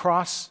hanging on the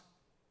cross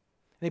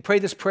and he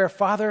prayed this prayer,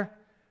 Father,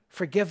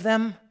 forgive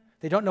them.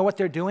 They don't know what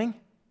they're doing.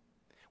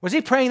 Was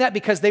he praying that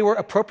because they were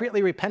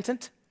appropriately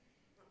repentant?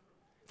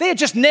 They had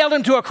just nailed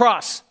him to a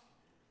cross.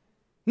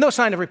 No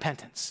sign of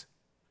repentance.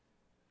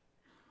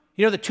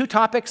 You know, the two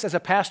topics as a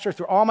pastor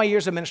through all my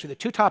years of ministry, the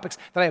two topics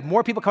that I have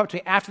more people come up to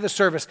me after the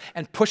service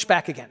and push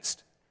back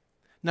against.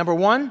 Number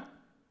one,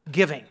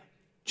 giving,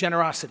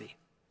 generosity.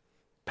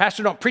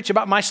 Pastor, don't preach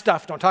about my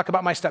stuff. Don't talk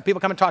about my stuff. People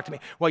come and talk to me.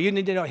 Well, you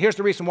need to know, here's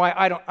the reason why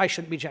I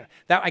shouldn't be generous.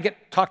 I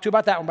get talked to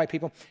about that one by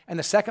people. And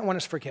the second one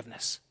is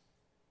forgiveness.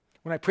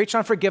 When I preach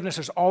on forgiveness,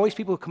 there's always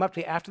people who come up to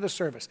me after the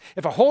service.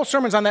 If a whole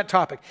sermon's on that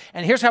topic,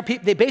 and here's how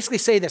they basically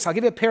say this. I'll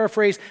give you a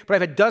paraphrase, but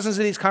I've had dozens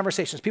of these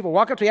conversations. People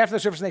walk up to me after the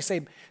service and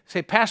they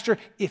say, Pastor,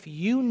 if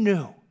you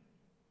knew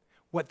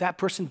what that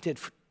person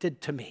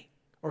did to me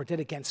or did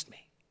against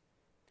me,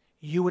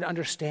 you would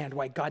understand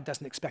why God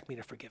doesn't expect me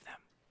to forgive them.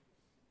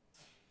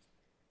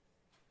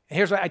 And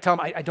here's what I tell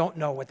them. I don't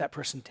know what that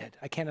person did.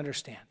 I can't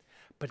understand,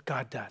 but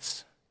God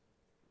does.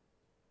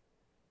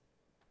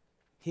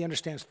 He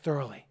understands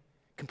thoroughly.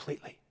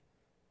 Completely.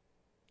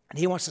 And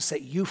he wants to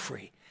set you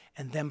free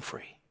and them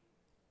free.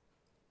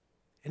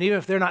 And even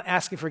if they're not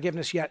asking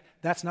forgiveness yet,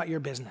 that's not your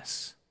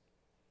business.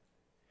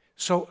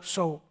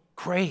 So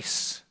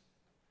grace,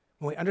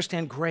 when we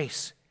understand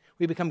grace,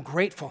 we become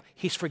grateful.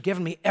 He's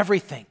forgiven me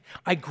everything.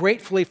 I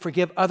gratefully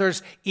forgive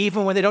others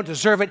even when they don't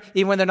deserve it,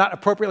 even when they're not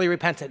appropriately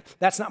repentant.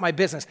 That's not my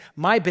business.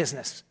 My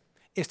business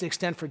is to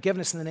extend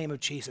forgiveness in the name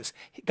of Jesus.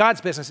 God's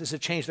business is to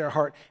change their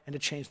heart and to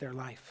change their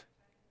life.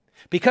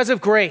 Because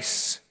of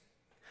grace,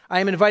 I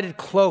am invited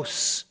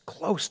close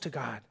to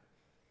God.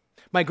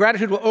 My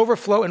gratitude will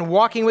overflow in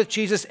walking with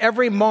Jesus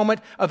every moment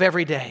of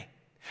every day.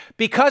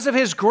 Because of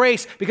his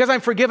grace, because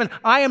I'm forgiven,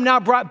 I am now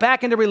brought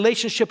back into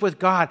relationship with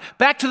God.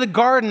 Back to the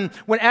garden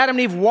when Adam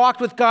and Eve walked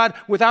with God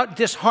without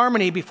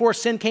disharmony before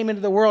sin came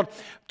into the world.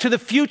 To the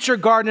future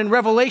garden in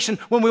Revelation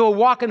when we will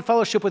walk in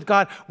fellowship with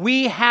God.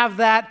 We have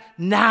that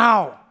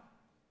now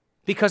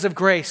because of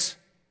grace.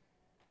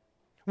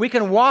 We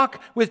can walk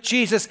with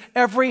Jesus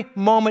every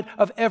moment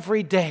of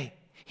every day.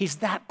 He's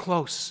that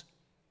close.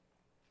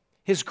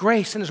 His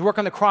grace and his work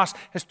on the cross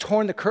has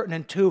torn the curtain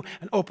in two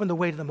and opened the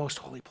way to the most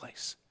holy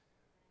place.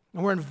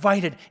 And we're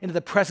invited into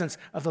the presence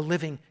of the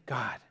living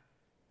God.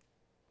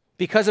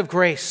 Because of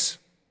grace,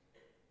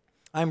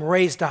 I'm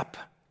raised up.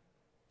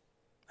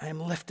 I am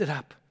lifted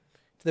up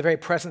to the very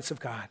presence of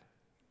God.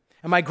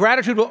 And my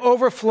gratitude will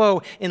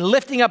overflow in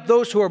lifting up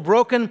those who are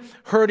broken,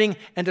 hurting,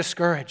 and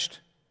discouraged.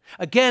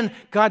 Again,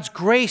 God's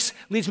grace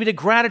leads me to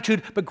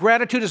gratitude, but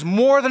gratitude is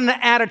more than an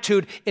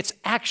attitude, it's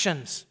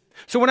actions.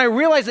 So when I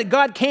realize that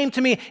God came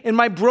to me in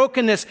my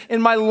brokenness,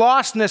 in my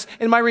lostness,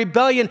 in my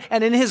rebellion,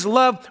 and in his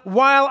love,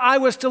 while I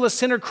was still a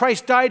sinner,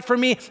 Christ died for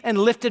me and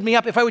lifted me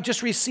up. If I would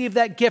just receive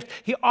that gift,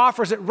 he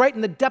offers it right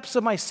in the depths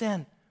of my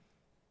sin.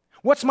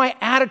 What's my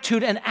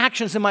attitude and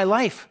actions in my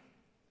life?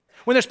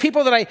 When there's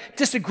people that I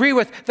disagree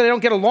with, that I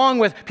don't get along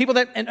with, people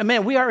that, and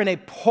man, we are in a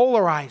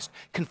polarized,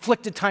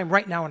 conflicted time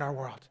right now in our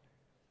world.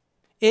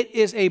 It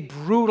is a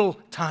brutal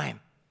time.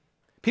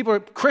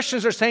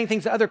 Christians are saying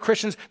things to other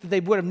Christians that they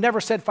would have never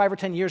said 5 or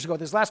 10 years ago.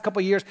 This last couple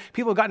of years,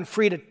 people have gotten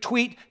free to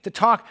tweet, to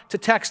talk, to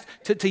text,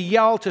 to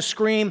yell, to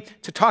scream,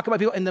 to talk about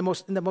people in the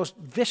most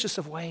vicious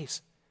of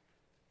ways.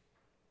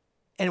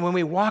 And when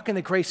we walk in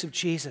the grace of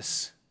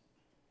Jesus,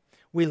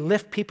 We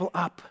lift people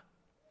up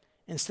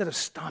instead of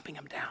stomping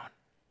them down.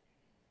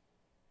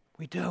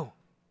 We do.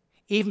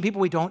 Even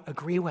people we don't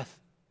agree with.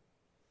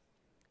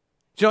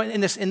 You know,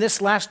 in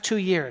this last 2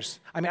 years,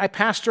 I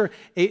pastor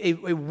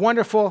a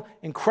wonderful,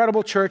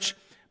 incredible church,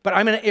 but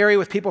I'm in an area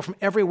with people from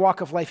every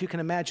walk of life you can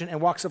imagine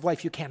and walks of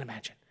life you can't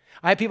imagine.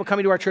 I have people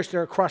coming to our church that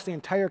are across the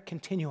entire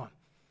continuum.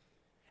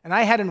 And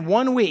I had in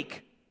 1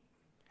 week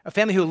a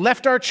family who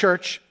left our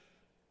church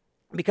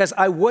because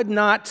I would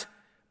not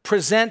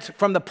present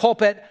from the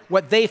pulpit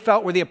what they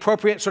felt were the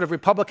appropriate sort of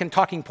Republican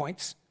talking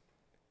points.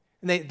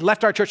 And they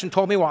left our church and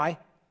told me why.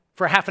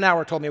 For half an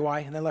hour told me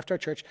why, and then left our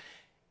church.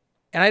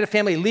 And I had a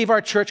family leave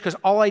our church because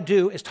all I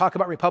do is talk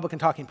about Republican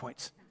talking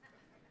points.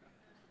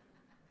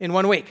 In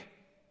 1 week.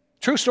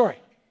 True story.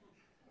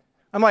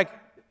 I'm like,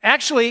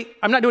 actually,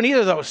 I'm not doing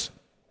either of those.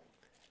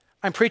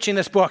 I'm preaching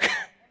this book.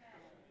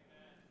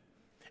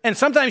 And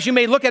sometimes you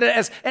may look at it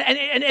as,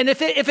 and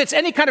if it's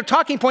any kind of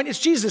talking point, it's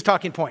Jesus'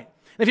 talking point.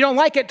 And if you don't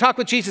like it, talk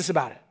with Jesus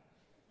about it.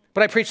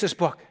 But I preach this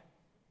book.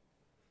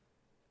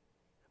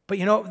 But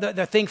you know,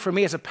 the thing for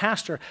me as a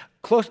pastor,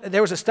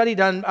 there was a study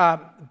done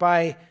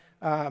by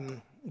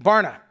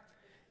Barna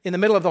in the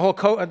middle of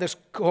the this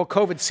whole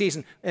COVID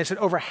season. And it said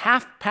over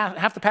half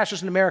the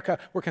pastors in America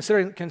were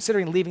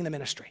considering leaving the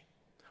ministry.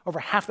 Over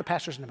half the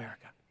pastors in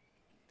America.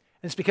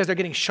 And it's because they're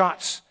getting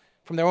shots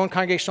from their own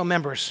congregational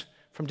members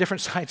from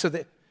different sides of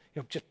the,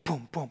 just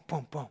boom, boom,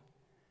 boom, boom.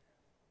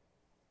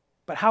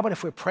 But how about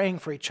if we're praying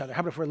for each other?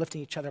 How about if we're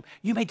lifting each other up?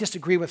 You may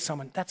disagree with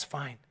someone. That's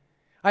fine.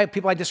 I have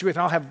people I disagree with,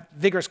 and I'll have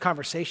vigorous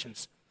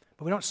conversations.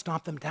 But we don't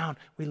stomp them down.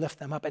 We lift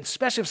them up. And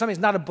especially if somebody's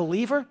not a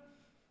believer.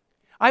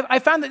 I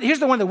found that here's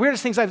one of the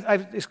weirdest things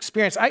I've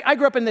experienced. I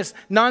grew up in this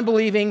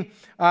non-believing,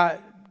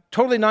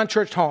 totally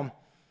non-churched home.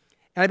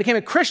 And I became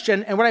a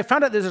Christian. And what I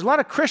found out is there's a lot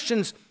of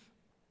Christians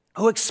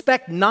who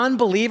expect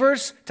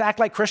non-believers to act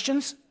like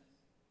Christians.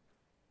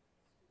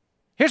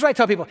 Here's what I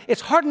tell people.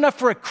 It's hard enough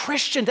for a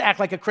Christian to act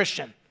like a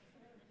Christian.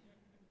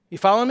 You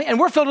following me? And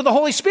we're filled with the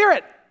Holy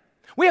Spirit.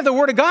 We have the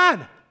Word of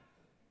God.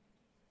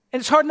 And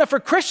it's hard enough for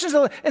Christians.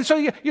 And so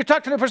you're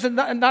talking to a person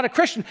not a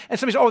Christian, and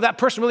somebody says, oh, that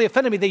person really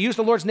offended me. They used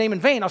the Lord's name in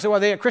vain. I'll say, well, are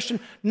they a Christian?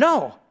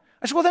 No.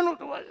 I said, well, then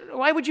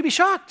why would you be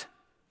shocked?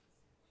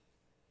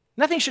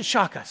 Nothing should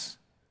shock us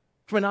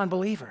from a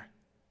non-believer.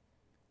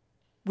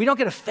 We don't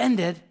get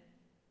offended.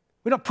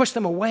 We don't push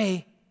them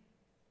away.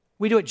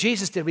 We do what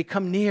Jesus did. We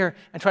come near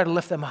and try to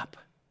lift them up.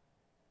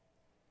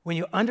 When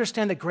you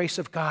understand the grace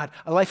of God,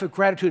 a life of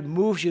gratitude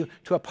moves you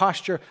to a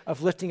posture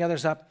of lifting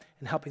others up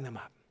and helping them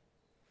up.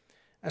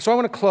 And so I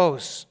want to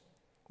close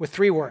with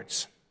 3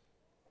 words.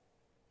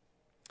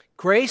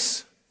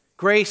 Grace,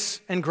 grace,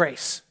 and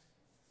grace.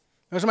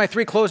 Those are my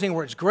 3 closing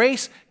words.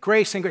 Grace,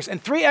 grace, and grace. And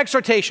 3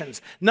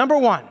 exhortations. Number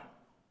 1,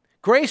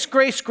 grace,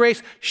 grace,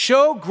 grace.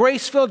 Show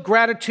grace-filled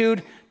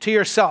gratitude to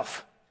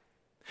yourself.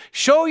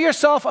 Show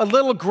yourself a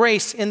little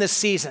grace in this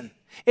season.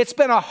 It's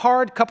been a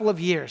hard couple of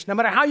years. No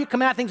matter how you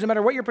come at things, no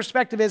matter what your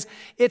perspective is,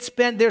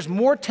 there's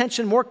more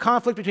tension, more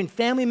conflict between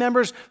family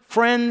members,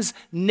 friends,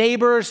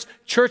 neighbors,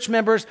 church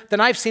members than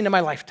I've seen in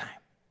my lifetime.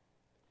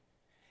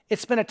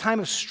 It's been a time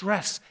of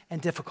stress and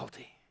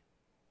difficulty.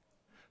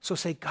 So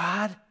say,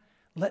 God,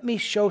 let me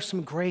show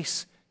some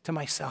grace to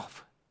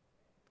myself.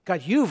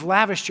 God, you've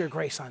lavished your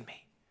grace on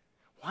me.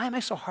 Why am I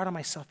so hard on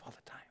myself all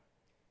the time?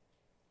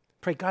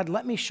 Pray, God,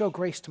 let me show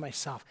grace to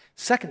myself.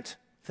 Second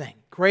thing,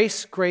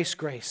 grace, grace,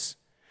 grace.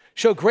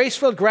 Show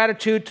grace-filled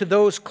gratitude to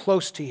those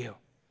close to you,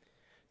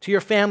 to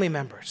your family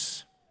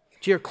members,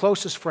 to your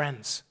closest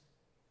friends,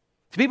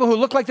 to people who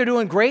look like they're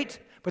doing great,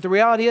 but the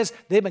reality is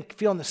they've been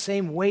feeling the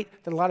same weight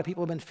that a lot of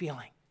people have been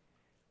feeling.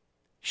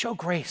 Show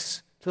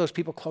grace to those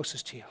people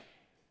closest to you.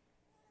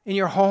 In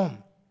your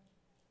home,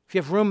 if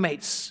you have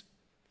roommates,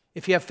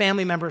 if you have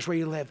family members where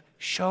you live,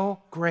 show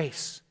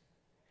grace.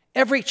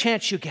 Every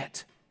chance you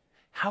get,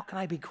 how can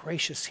I be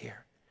gracious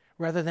here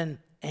rather than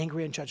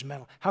angry and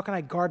judgmental? How can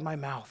I guard my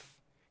mouth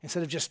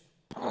instead of just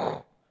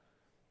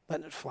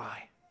letting it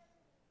fly?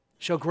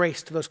 Show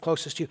grace to those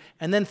closest to you.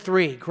 And then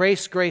 3,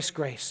 grace, grace,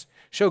 grace.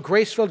 Show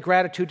grace-filled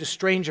gratitude to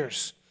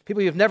strangers,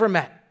 people you've never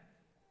met,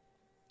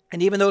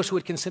 and even those who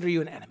would consider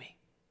you an enemy,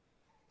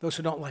 those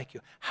who don't like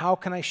you. How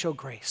can I show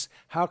grace?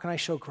 How can I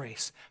show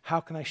grace? How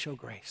can I show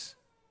grace?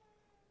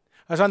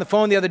 I was on the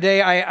phone the other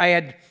day. I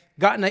had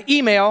gotten an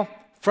email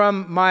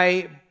from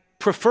my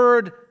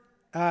preferred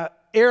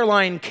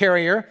airline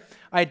carrier.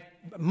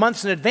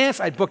 Months in advance,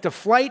 I'd booked a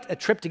flight, a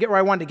trip to get where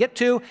I wanted to get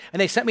to,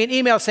 and they sent me an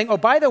email saying, oh,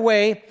 by the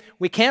way,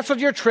 we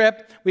canceled your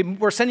trip.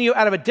 We're sending you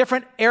out of a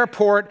different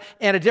airport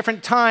and a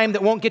different time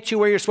that won't get you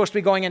where you're supposed to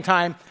be going in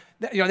time.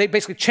 They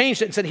basically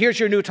changed it and said, here's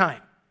your new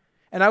time.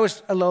 And I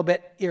was a little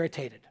bit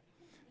irritated.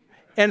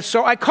 And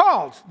so I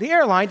called the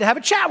airline to have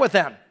a chat with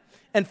them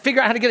and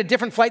figure out how to get a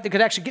different flight that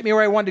could actually get me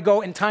where I wanted to go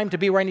in time to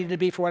be where I needed to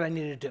be for what I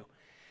needed to do.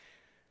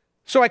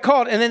 So I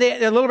called, and then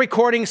the little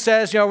recording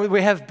says,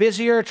 we have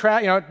busier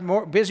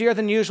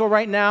than usual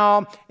right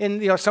now,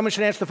 and someone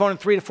should answer the phone in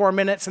 3 to 4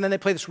 minutes, and then they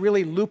play this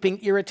really looping,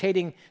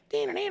 irritating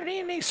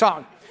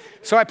song.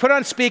 So I put it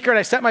on speaker, and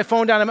I set my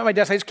phone down. I'm at my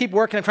desk. I just keep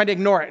working. I'm trying to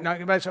ignore it. Now,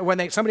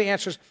 when somebody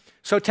answers,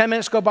 So 10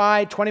 minutes go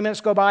by, 20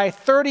 minutes go by,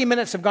 30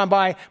 minutes have gone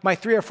by. My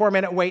 3 or 4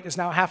 minute wait is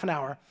now half an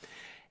hour.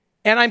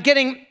 And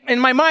in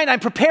my mind,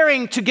 I'm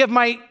preparing to give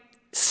my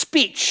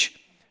speech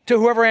to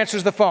whoever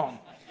answers the phone.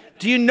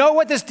 Do you know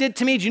what this did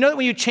to me? Do you know that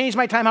when you changed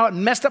my time, how it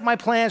messed up my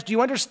plans? Do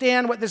you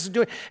understand what this is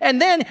doing? And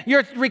then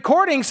your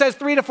recording says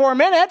 3 to 4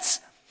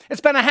 minutes.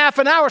 It's been a half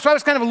an hour. So I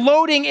was kind of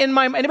loading in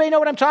anybody know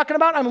what I'm talking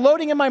about? I'm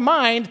loading in my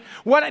mind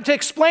what to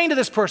explain to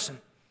this person.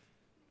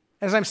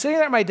 As I'm sitting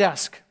there at my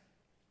desk,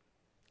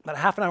 about a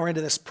half an hour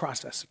into this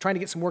process, trying to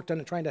get some work done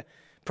and trying to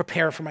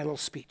prepare for my little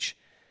speech,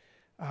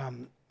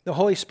 the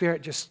Holy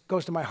Spirit just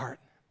goes to my heart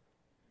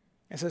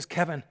and says,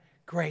 Kevin,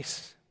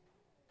 grace.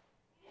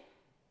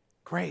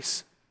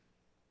 Grace.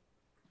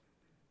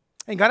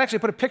 And God actually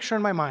put a picture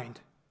in my mind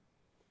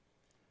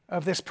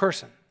of this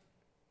person.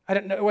 I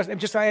don't know, it wasn't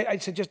just, I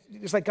said,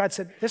 just like God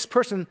said, this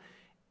person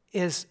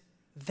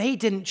they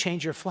didn't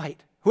change your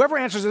flight. Whoever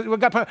answers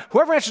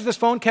this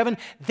phone, Kevin,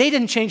 they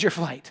didn't change your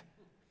flight.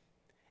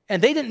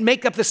 And they didn't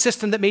make up the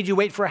system that made you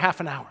wait for a half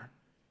an hour.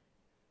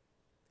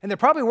 And they're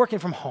probably working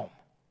from home.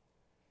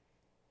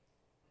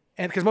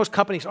 And because most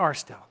companies are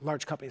still,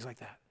 large companies like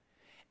that.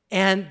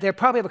 And they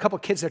probably have a couple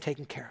of kids they're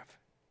taking care of.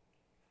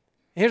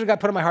 And here's what God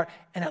put in my heart,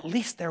 and at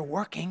least they're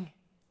working.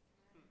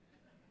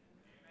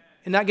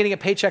 And not getting a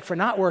paycheck for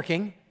not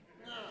working.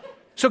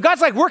 So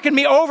God's like working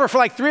me over for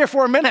like 3 or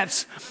 4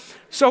 minutes.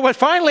 So when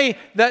finally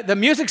the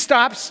music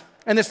stops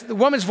and the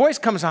woman's voice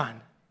comes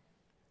on.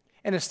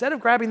 And instead of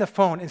grabbing the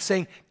phone and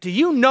saying, do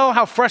you know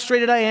how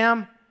frustrated I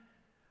am?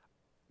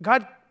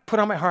 God put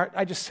on my heart,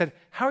 I just said,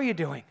 how are you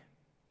doing?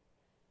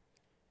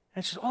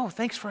 And she said, oh,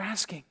 thanks for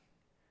asking.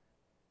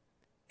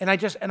 And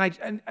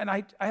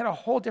I had a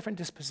whole different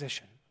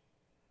disposition.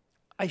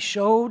 I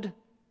showed,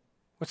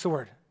 what's the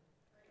word?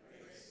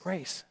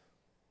 Grace.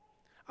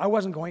 I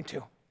wasn't going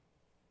to.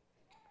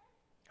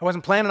 I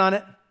wasn't planning on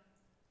it.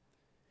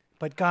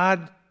 But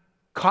God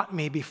caught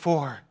me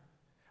before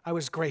I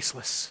was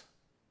graceless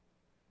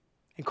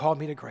and called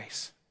me to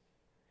grace.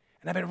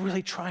 And I've been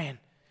really trying.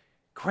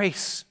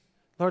 Grace.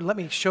 Lord, let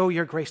me show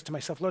your grace to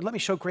myself. Lord, let me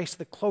show grace to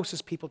the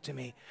closest people to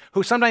me,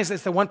 who sometimes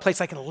it's the one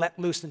place I can let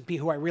loose and be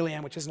who I really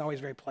am, which isn't always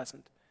very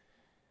pleasant.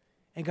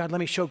 And God, let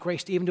me show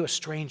grace even to a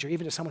stranger,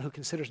 even to someone who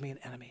considers me an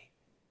enemy.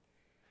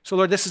 So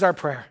Lord, this is our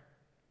prayer.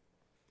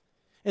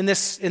 In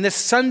this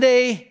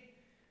Sunday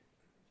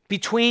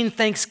between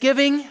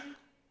Thanksgiving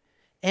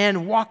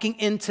and walking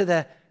into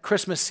the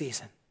Christmas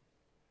season,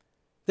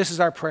 this is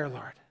our prayer,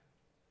 Lord.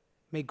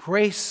 May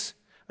grace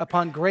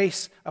upon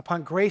grace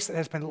upon grace that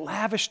has been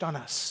lavished on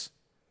us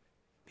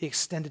be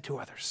extended to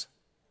others.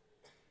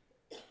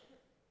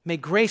 May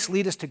grace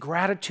lead us to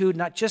gratitude,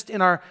 not just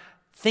in our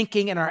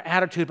thinking and our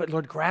attitude, but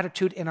Lord,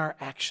 gratitude in our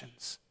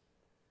actions.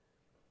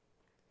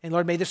 And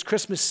Lord, may this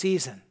Christmas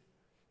season,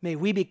 may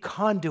we be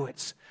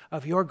conduits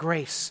of your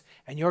grace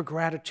and your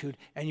gratitude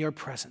and your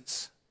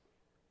presence.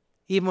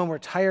 Even when we're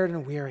tired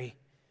and weary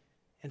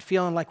and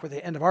feeling like we're at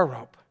the end of our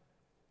rope,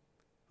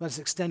 let us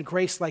extend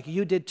grace like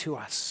you did to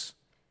us.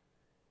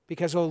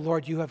 Because, oh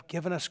Lord, you have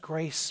given us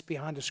grace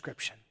beyond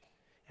description.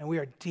 And we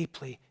are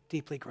deeply,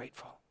 deeply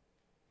grateful.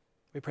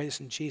 We pray this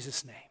in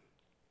Jesus' name.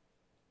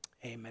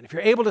 Amen. If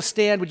you're able to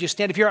stand, would you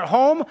stand? If you're at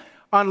home,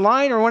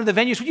 online, or one of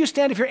the venues, would you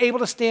stand if you're able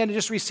to stand and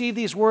just receive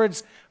these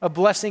words of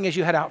blessing as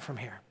you head out from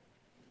here?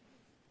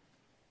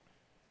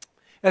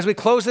 As we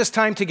close this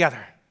time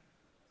together,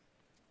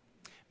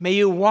 may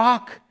you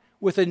walk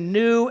with a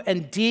new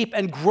and deep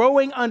and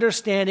growing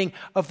understanding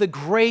of the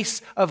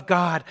grace of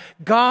God.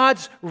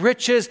 God's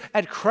riches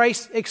at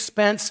Christ's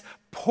expense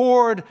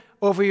poured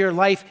over your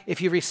life if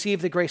you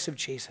receive the grace of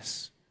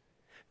Jesus.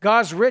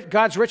 God's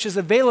riches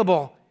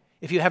available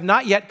if you have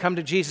not yet come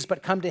to Jesus,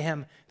 but come to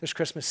him this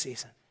Christmas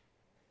season.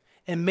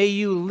 And may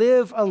you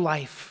live a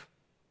life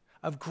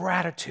of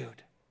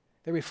gratitude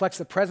that reflects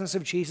the presence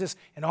of Jesus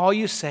in all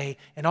you say,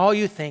 in all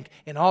you think,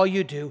 in all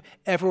you do,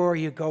 everywhere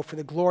you go, for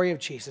the glory of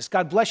Jesus.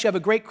 God bless you. Have a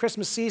great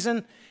Christmas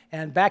season,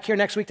 and back here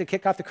next week to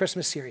kick off the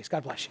Christmas series.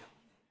 God bless you.